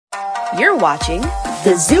You're watching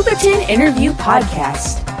the Zoopoten Interview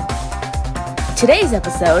Podcast. Today's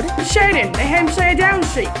episode, Shannon, the Hampshire down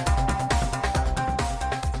sheep.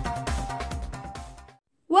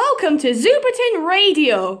 Welcome to Zoopoten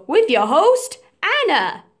Radio with your host,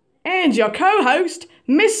 Anna. And your co-host,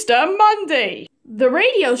 Mr Mundy. The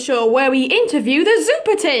radio show where we interview the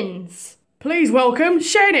Zoopotens. Please welcome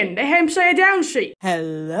Shannon, the Hampshire down sheep.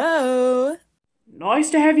 Hello. Nice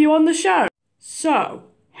to have you on the show. So,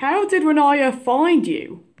 how did Renaya find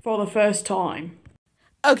you for the first time?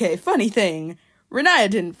 Okay, funny thing. Renaya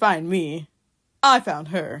didn't find me. I found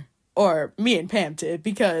her. Or me and Pam did,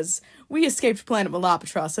 because we escaped Planet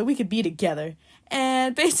Malapatra so we could be together.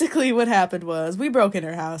 And basically what happened was we broke in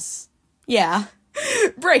her house. Yeah,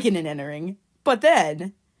 breaking and entering. But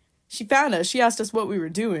then she found us. She asked us what we were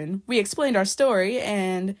doing. We explained our story,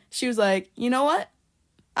 and she was like, you know what?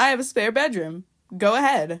 I have a spare bedroom. Go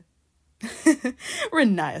ahead.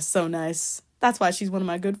 Renaya's so nice. That's why she's one of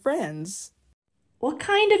my good friends. What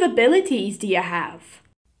kind of abilities do you have?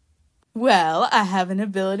 Well, I have an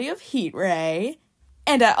ability of heat ray,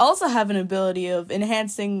 and I also have an ability of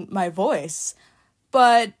enhancing my voice.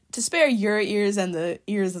 But to spare your ears and the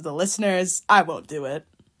ears of the listeners, I won't do it.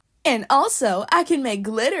 And also, I can make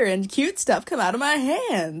glitter and cute stuff come out of my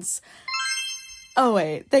hands. Oh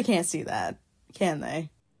wait, they can't see that, can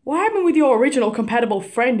they? What happened with your original compatible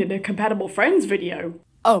friend in the Compatible Friends video?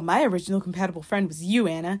 Oh, my original compatible friend was you,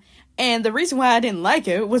 Anna. And the reason why I didn't like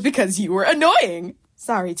it was because you were annoying.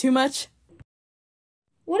 Sorry, too much?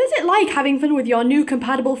 What is it like having fun with your new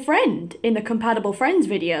compatible friend in the Compatible Friends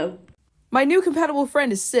video? My new compatible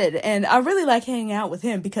friend is Sid, and I really like hanging out with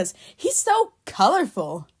him because he's so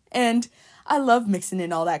colorful. And I love mixing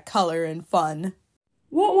in all that color and fun.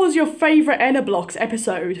 What was your favourite Anna Blocks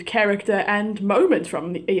episode, character, and moment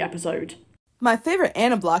from the episode? My favorite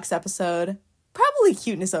Anna Blocks episode? Probably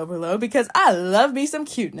Cuteness Overload, because I love me some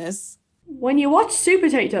cuteness. When you watched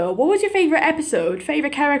Zoopoten, what was your favourite episode,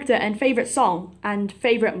 favourite character, and favourite song, and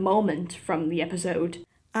favourite moment from the episode?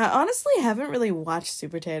 I honestly haven't really watched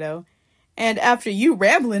Zoopoten, and after you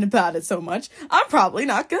rambling about it so much, I'm probably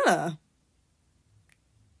not gonna.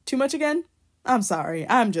 Too much again? I'm sorry,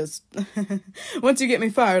 I'm just... Once you get me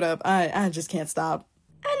fired up, I just can't stop.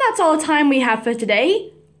 And that's all the time we have for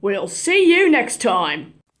today. We'll see you next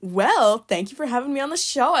time. Well, thank you for having me on the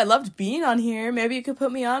show. I loved being on here. Maybe you could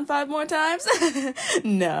put me on 5 more times?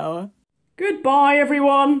 No. Goodbye,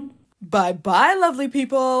 everyone. Bye-bye, lovely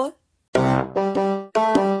people.